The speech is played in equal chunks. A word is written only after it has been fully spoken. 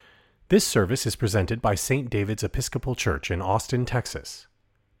This service is presented by St. David's Episcopal Church in Austin, Texas.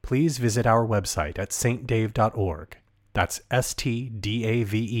 Please visit our website at stdave.org. That's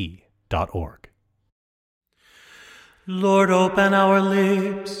stdave.org. Lord, open our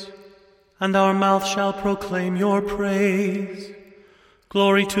lips, and our mouth shall proclaim your praise.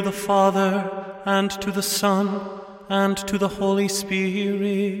 Glory to the Father, and to the Son, and to the Holy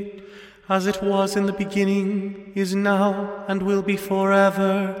Spirit, as it was in the beginning, is now, and will be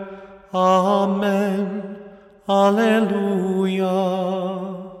forever. Amen. Alleluia.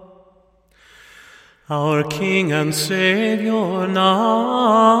 Our King and Saviour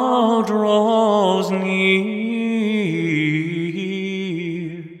now draws near.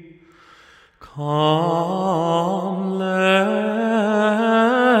 Come, let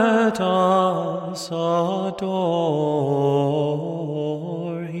us adore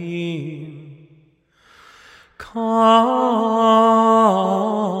him. Come,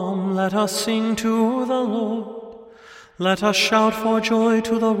 let us sing to the Lord. Let us shout for joy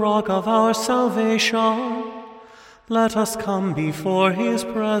to the rock of our salvation. Let us come before his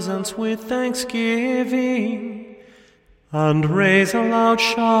presence with thanksgiving, and raise a loud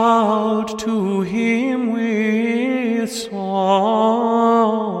shout to him with songs.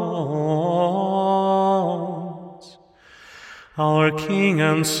 Our King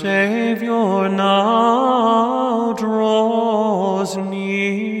and Saviour now draws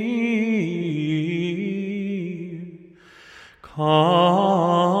near.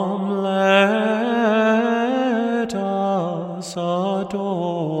 Come, let us adore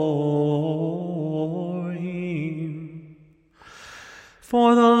him.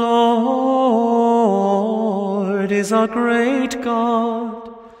 For the Lord is a great God,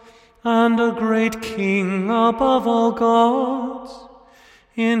 and a great King above all gods.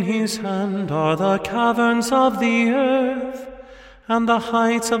 In his hand are the caverns of the earth, and the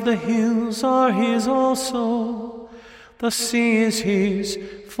heights of the hills are his also. The sea is his,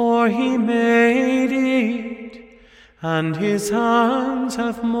 for he made it, and his hands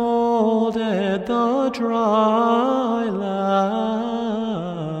have molded the dry land.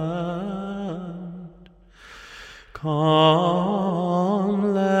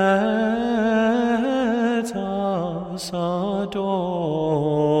 Come, let us adore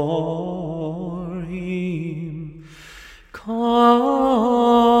him. Come,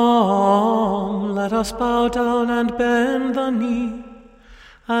 let us bow down and bend the knee,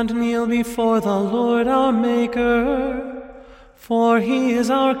 and kneel before the Lord our Maker. For he is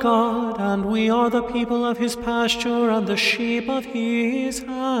our God, and we are the people of his pasture and the sheep of his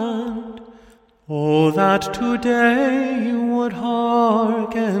hand. Oh, that today you would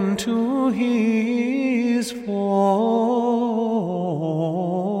hearken to his voice.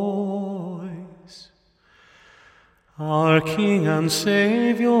 Our King and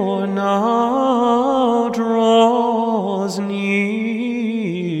Saviour now draws near.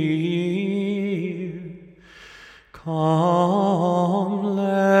 Come,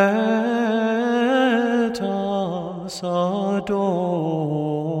 let us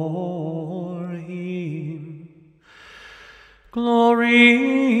adore him. Glory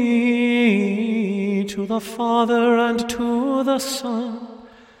to the Father, and to the Son,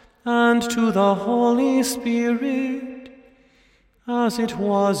 and to the Holy Spirit, as it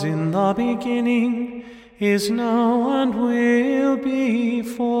was in the beginning, is now, and will be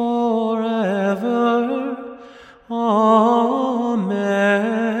forever. Amen.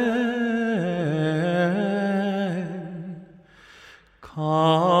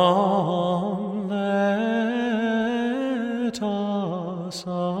 Come, let us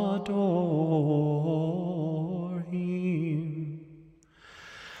adore him.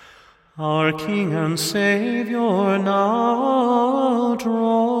 Our King and Saviour now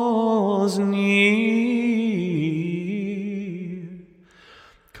draws near.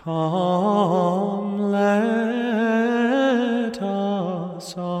 Come, let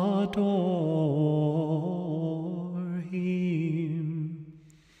us adore him.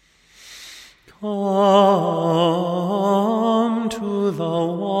 Come to the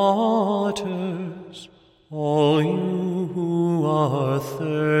waters, all you who are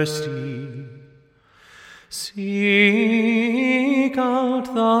thirsty. Seek out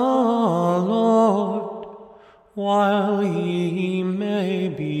the Lord while he may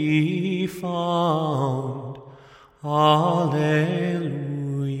be found.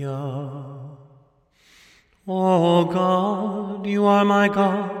 Alleluia. O God, you are my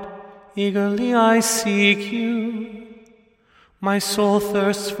God, eagerly I seek you. My soul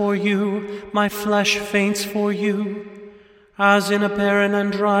thirsts for you, my flesh faints for you, as in a barren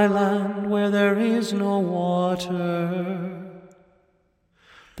and dry land where there is no water.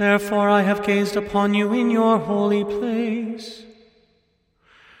 Therefore I have gazed upon you in your holy place,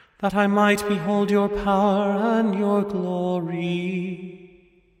 that I might behold your power and your glory.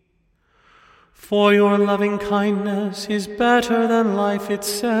 For your loving kindness is better than life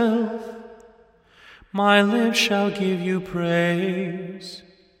itself. My lips shall give you praise.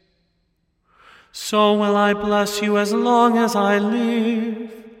 So will I bless you as long as I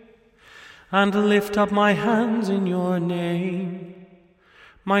live, and lift up my hands in your name.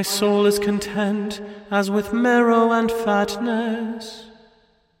 My soul is content as with marrow and fatness,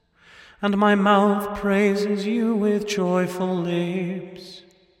 and my mouth praises you with joyful lips,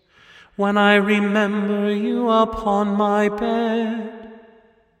 when I remember you upon my bed,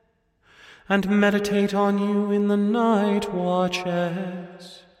 and meditate on you in the night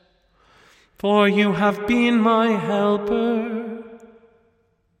watches. For you have been my helper,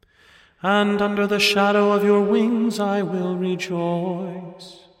 and under the shadow of your wings I will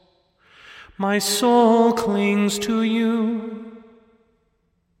rejoice. My soul clings to you.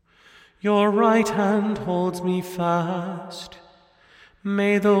 Your right hand holds me fast.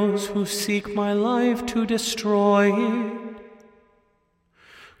 May those who seek my life to destroy it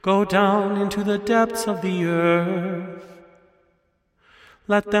go down into the depths of the earth.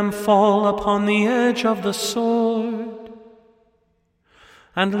 Let them fall upon the edge of the sword,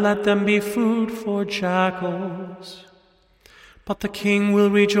 and let them be food for jackals. But the king will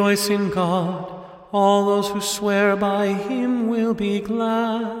rejoice in God. All those who swear by him will be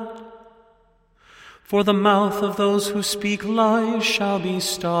glad. For the mouth of those who speak lies shall be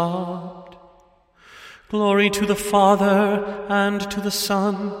stopped. Glory to the Father, and to the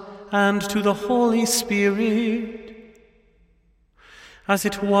Son, and to the Holy Spirit, as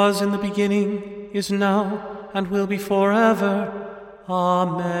it was in the beginning, is now, and will be forever.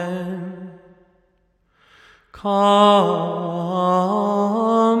 Amen. Come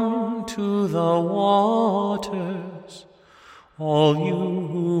to the waters, all you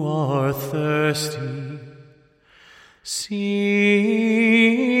who are thirsty. Seek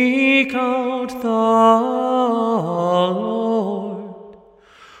out the Lord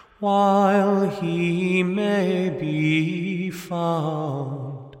while he may be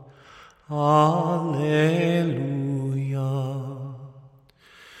found. Alleluia.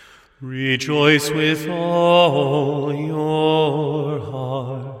 Rejoice with all your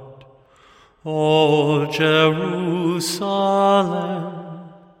heart, O Jerusalem,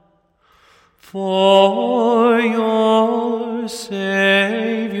 for your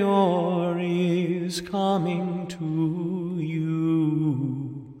Savior is coming to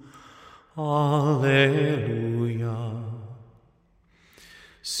you. Alleluia.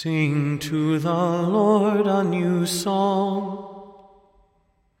 Sing to the Lord a new song,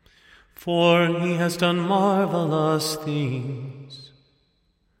 for he has done marvelous things.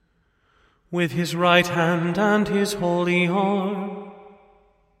 With his right hand and his holy arm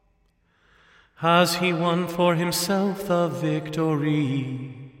has he won for himself the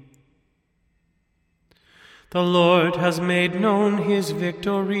victory. The Lord has made known his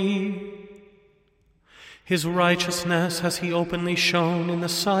victory. His righteousness has he openly shown in the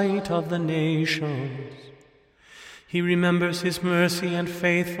sight of the nations. He remembers his mercy and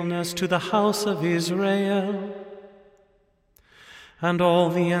faithfulness to the house of Israel. And all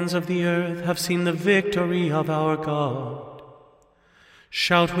the ends of the earth have seen the victory of our God.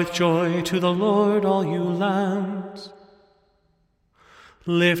 Shout with joy to the Lord, all you lands.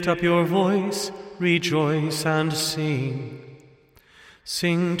 Lift up your voice, rejoice and sing.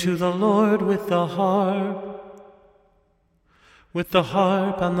 Sing to the Lord with the harp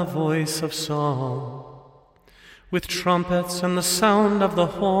and the voice of song, with trumpets and the sound of the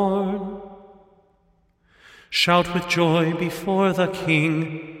horn. Shout with joy before the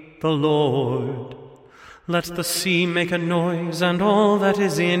King, the Lord. Let the sea make a noise and all that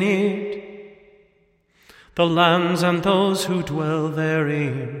is in it, the lands and those who dwell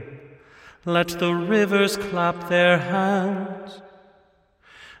therein. Let the rivers clap their hands,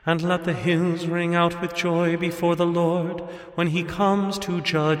 and let the hills ring out with joy before the Lord when he comes to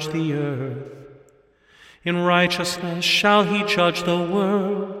judge the earth. In righteousness shall he judge the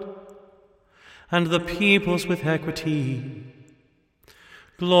world, and the peoples with equity.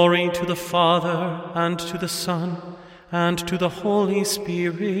 Glory to the Father, and to the Son, and to the Holy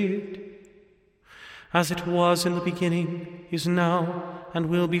Spirit, as it was in the beginning, is now, and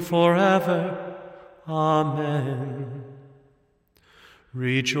will be forever. Amen.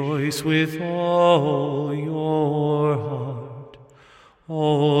 Rejoice with all your heart,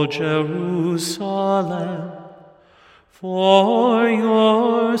 O Jerusalem, for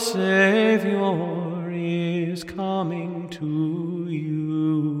your Savior is coming to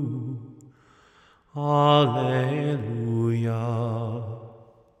you. Alleluia.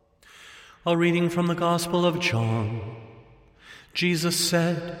 A reading from the Gospel of John. Jesus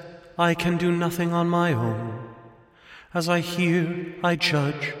said, I can do nothing on my own. As I hear, I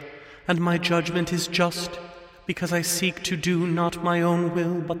judge, and my judgment is just, because I seek to do not my own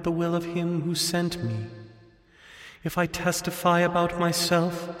will, but the will of him who sent me. If I testify about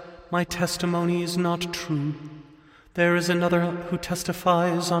myself, my testimony is not true. There is another who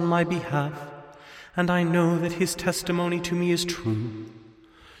testifies on my behalf, and I know that his testimony to me is true.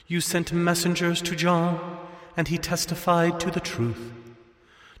 You sent messengers to John, and he testified to the truth.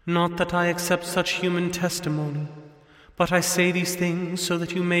 Not that I accept such human testimony, but I say these things so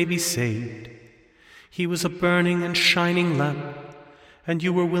that you may be saved. He was a burning and shining lamp, and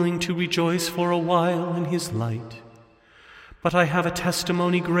you were willing to rejoice for a while in his light. But I have a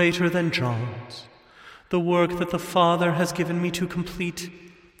testimony greater than John's, the work that the Father has given me to complete,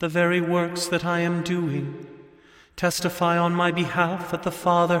 the very works that I am doing, testify on my behalf that the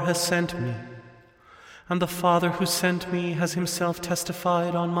Father has sent me. And the Father who sent me has himself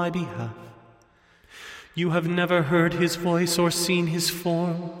testified on my behalf. You have never heard his voice or seen his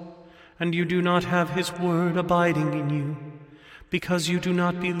form, and you do not have his word abiding in you, because you do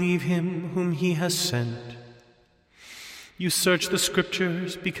not believe him whom he has sent. You search the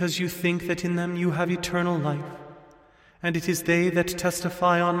Scriptures because you think that in them you have eternal life, and it is they that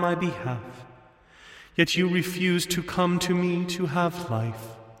testify on my behalf. Yet you refuse to come to me to have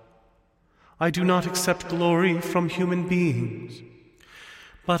life. I do not accept glory from human beings,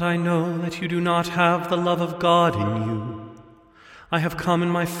 but I know that you do not have the love of God in you. I have come in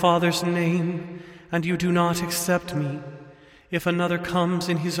my Father's name, and you do not accept me. If another comes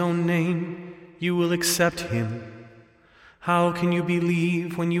in his own name, you will accept him. How can you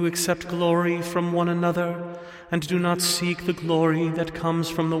believe when you accept glory from one another and do not seek the glory that comes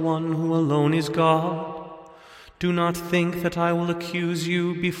from the one who alone is God? Do not think that I will accuse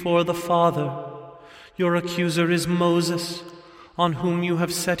you before the Father. Your accuser is Moses, on whom you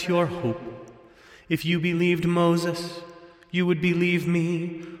have set your hope. If you believed Moses, you would believe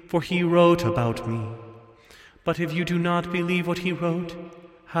me, for he wrote about me. But if you do not believe what he wrote,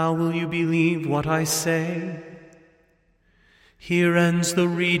 how will you believe what I say? Here ends the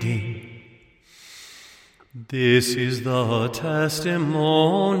reading. This is the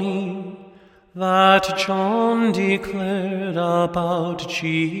testimony that John declared about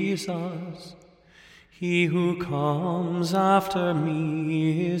Jesus. He who comes after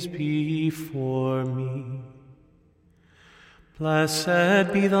me is before me.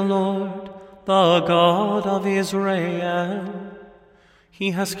 Blessed be the Lord, the God of Israel.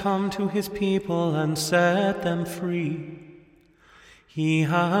 He has come to his people and set them free. He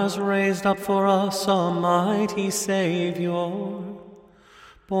has raised up for us a mighty Savior,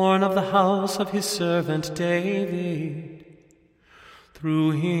 born of the house of his servant David.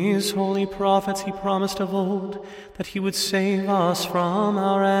 Through his holy prophets he promised of old that he would save us from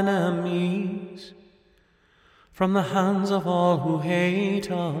our enemies, from the hands of all who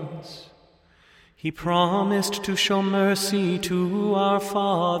hate us. He promised to show mercy to our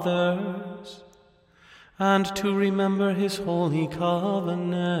fathers and to remember his holy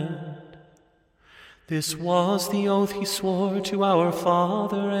covenant. This was the oath he swore to our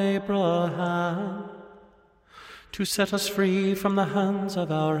father Abraham, to set us free from the hands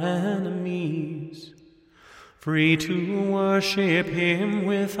of our enemies, free to worship him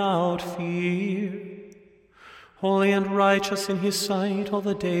without fear, holy and righteous in his sight all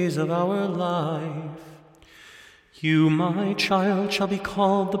the days of our life. You, my child, shall be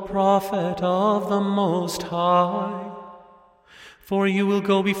called the prophet of the Most High, for you will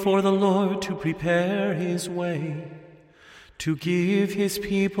go before the Lord to prepare his way, to give his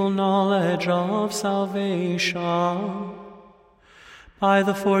people knowledge of salvation by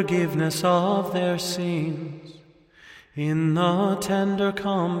the forgiveness of their sins, in the tender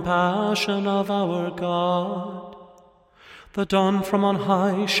compassion of our God. The dawn from on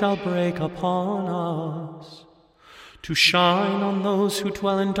high shall break upon us, to shine on those who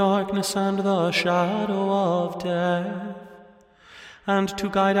dwell in darkness and the shadow of death, and to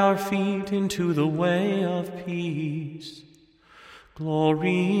guide our feet into the way of peace.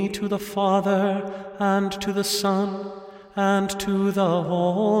 Glory to the Father, and to the Son, and to the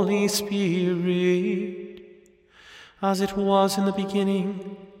Holy Spirit, as it was in the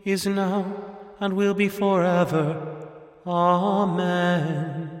beginning, is now, and will be forever.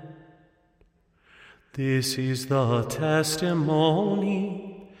 Amen. This is the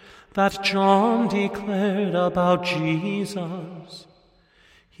testimony that John declared about Jesus.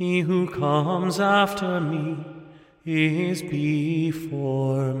 He who comes after me is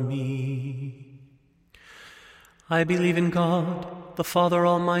before me. I believe in God, the Father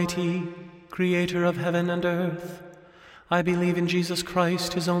Almighty, creator of heaven and earth. I believe in Jesus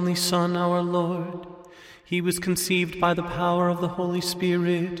Christ, his only Son, our Lord. He was conceived by the power of the Holy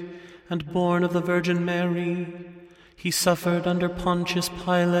Spirit and born of the Virgin Mary. He suffered under Pontius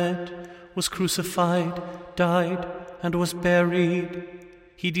Pilate, was crucified, died, and was buried.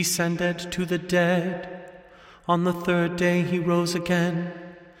 He descended to the dead. On the third day he rose again.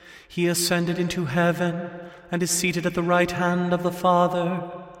 He ascended into heaven and is seated at the right hand of the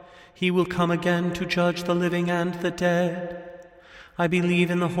Father. He will come again to judge the living and the dead. I believe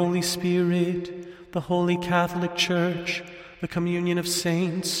in the Holy Spirit, the Holy Catholic Church, the communion of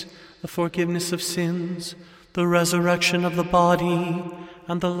saints, the forgiveness of sins, the resurrection of the body,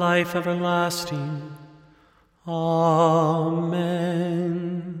 and the life everlasting. Amen.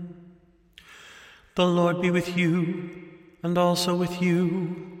 The Lord be with you, and also with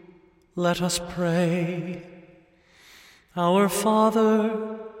you. Let us pray. Our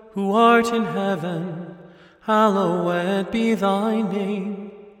Father, who art in heaven, hallowed be thy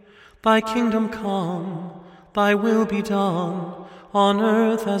name. Thy kingdom come, thy will be done, on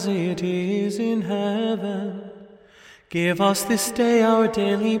earth as it is in heaven. Give us this day our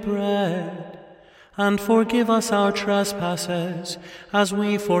daily bread, and forgive us our trespasses, as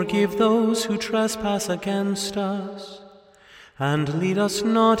we forgive those who trespass against us. And lead us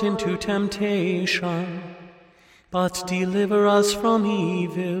not into temptation, but deliver us from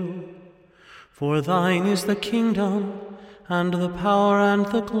evil. For thine is the kingdom, and the power, and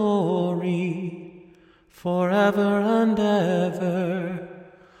the glory, forever and ever.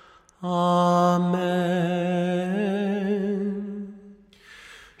 Amen.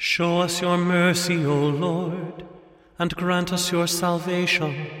 Show us your mercy, O Lord, and grant us your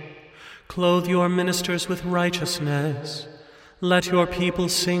salvation. Clothe your ministers with righteousness. Let your people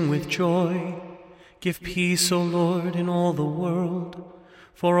sing with joy. Give peace, O Lord, in all the world,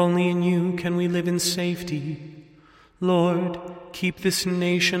 for only in you can we live in safety. Lord, keep this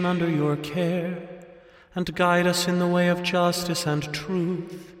nation under your care, and guide us in the way of justice and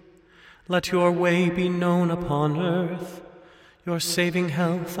truth. Let your way be known upon earth, your saving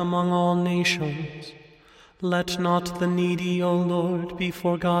health among all nations. Let not the needy, O Lord, be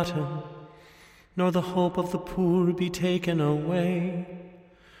forgotten, nor the hope of the poor be taken away.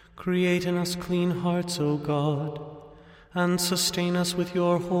 Create in us clean hearts, O God, and sustain us with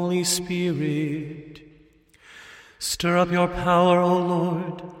your Holy Spirit. Stir up your power, O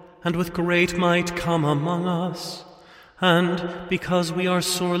Lord, and with great might come among us. And because we are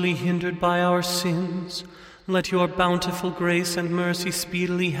sorely hindered by our sins, let your bountiful grace and mercy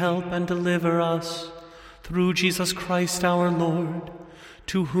speedily help and deliver us. Through Jesus Christ our Lord,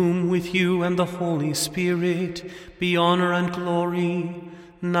 to whom with you and the Holy Spirit be honor and glory,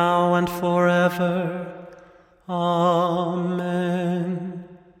 now and forever. Amen.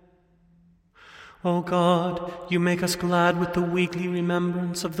 O God, you make us glad with the weekly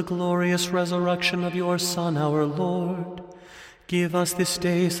remembrance of the glorious resurrection of your Son, our Lord. Give us this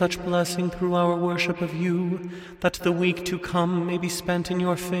day such blessing through our worship of you, that the week to come may be spent in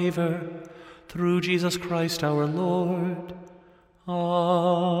your favor. Through Jesus Christ our Lord.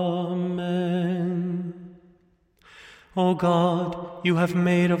 Amen. O God, you have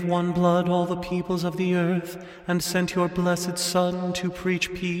made of one blood all the peoples of the earth, and sent your blessed Son to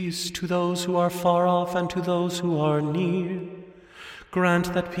preach peace to those who are far off and to those who are near.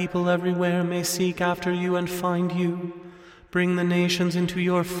 Grant that people everywhere may seek after you and find you. Bring the nations into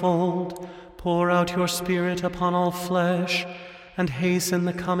your fold. Pour out your Spirit upon all flesh, and hasten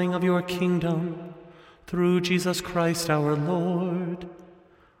the coming of your kingdom. Through Jesus Christ our Lord.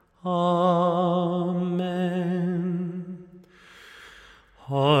 Amen.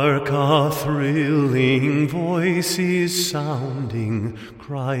 Hark, a thrilling voice is sounding,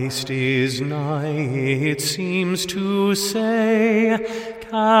 Christ is nigh, it seems to say,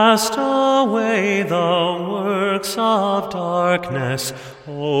 cast away the works of darkness,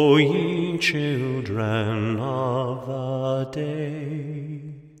 O ye children of the day.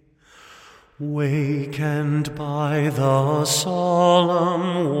 Wakened by the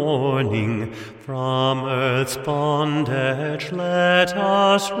solemn warning from earth's bondage, let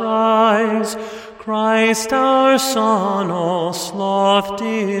us rise. Christ our Son, all sloth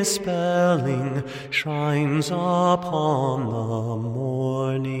dispelling, shines upon the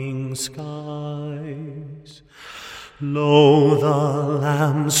morning skies. Lo, the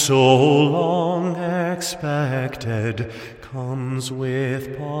Lamb so long expected comes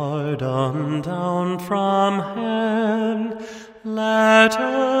with pardon down from heaven. Let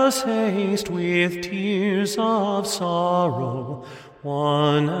us haste with tears of sorrow,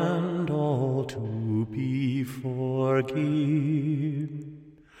 one and all to be forgiven.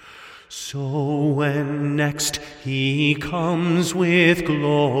 So when next he comes with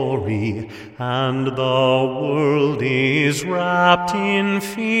glory, and the world is wrapped in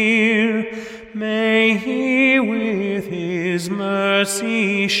fear, may he with his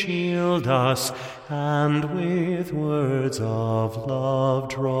mercy shield us, and with words of love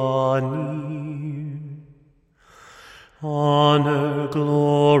draw near. Honor,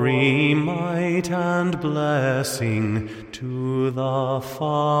 glory, might, and blessing to the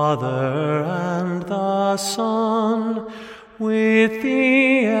Father and the Son, with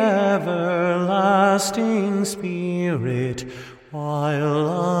the everlasting Spirit,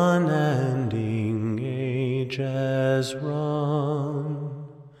 while unending ages run.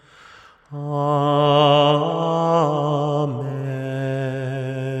 Amen.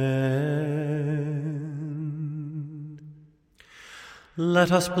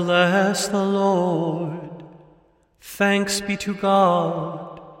 Let us bless the Lord. Thanks be to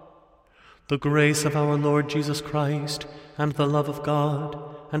God. The grace of our Lord Jesus Christ, and the love of God,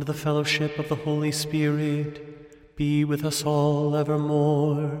 and the fellowship of the Holy Spirit be with us all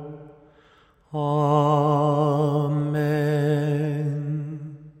evermore. Amen.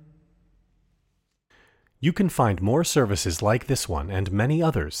 You can find more services like this one and many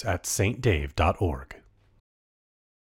others at stdave.org.